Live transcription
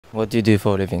What do you do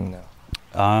for a living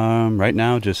now? Right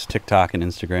now, just TikTok and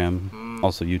Instagram,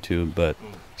 also YouTube, but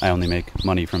I only make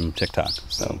money from TikTok.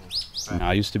 So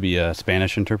I used to be a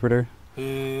Spanish interpreter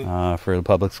for the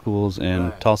public schools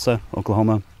in Tulsa,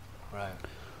 Oklahoma.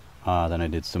 Then I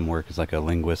did some work as like a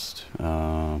linguist,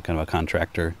 kind of a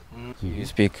contractor. You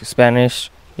speak Spanish,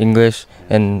 English,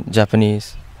 and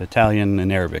Japanese. Italian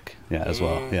and Arabic, yeah, as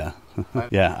well, yeah.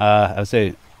 Yeah, I would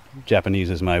say Japanese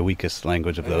is my weakest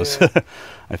language of those.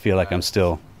 I feel like I'm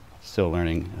still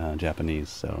learning Japanese,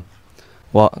 so.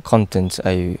 What content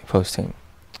are you posting?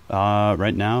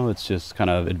 Right now, it's just kind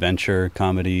of adventure,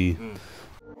 comedy.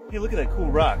 Hey, look at that cool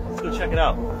rock. Let's go check it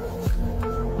out.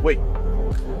 Wait,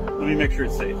 let me make sure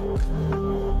it's safe.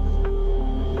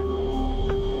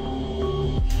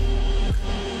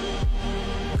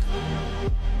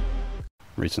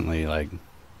 Recently, like,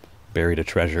 buried a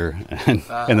treasure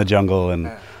in the jungle,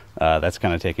 and that's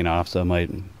kind of taking off, so I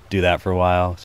might do that for a while.